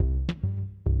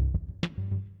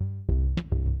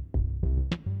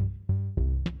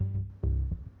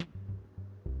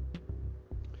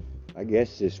I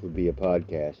guess this would be a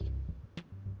podcast.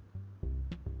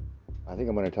 I think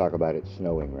I'm going to talk about it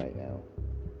snowing right now.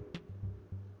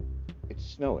 It's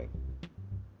snowing.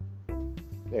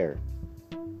 There.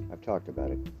 I've talked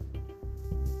about it.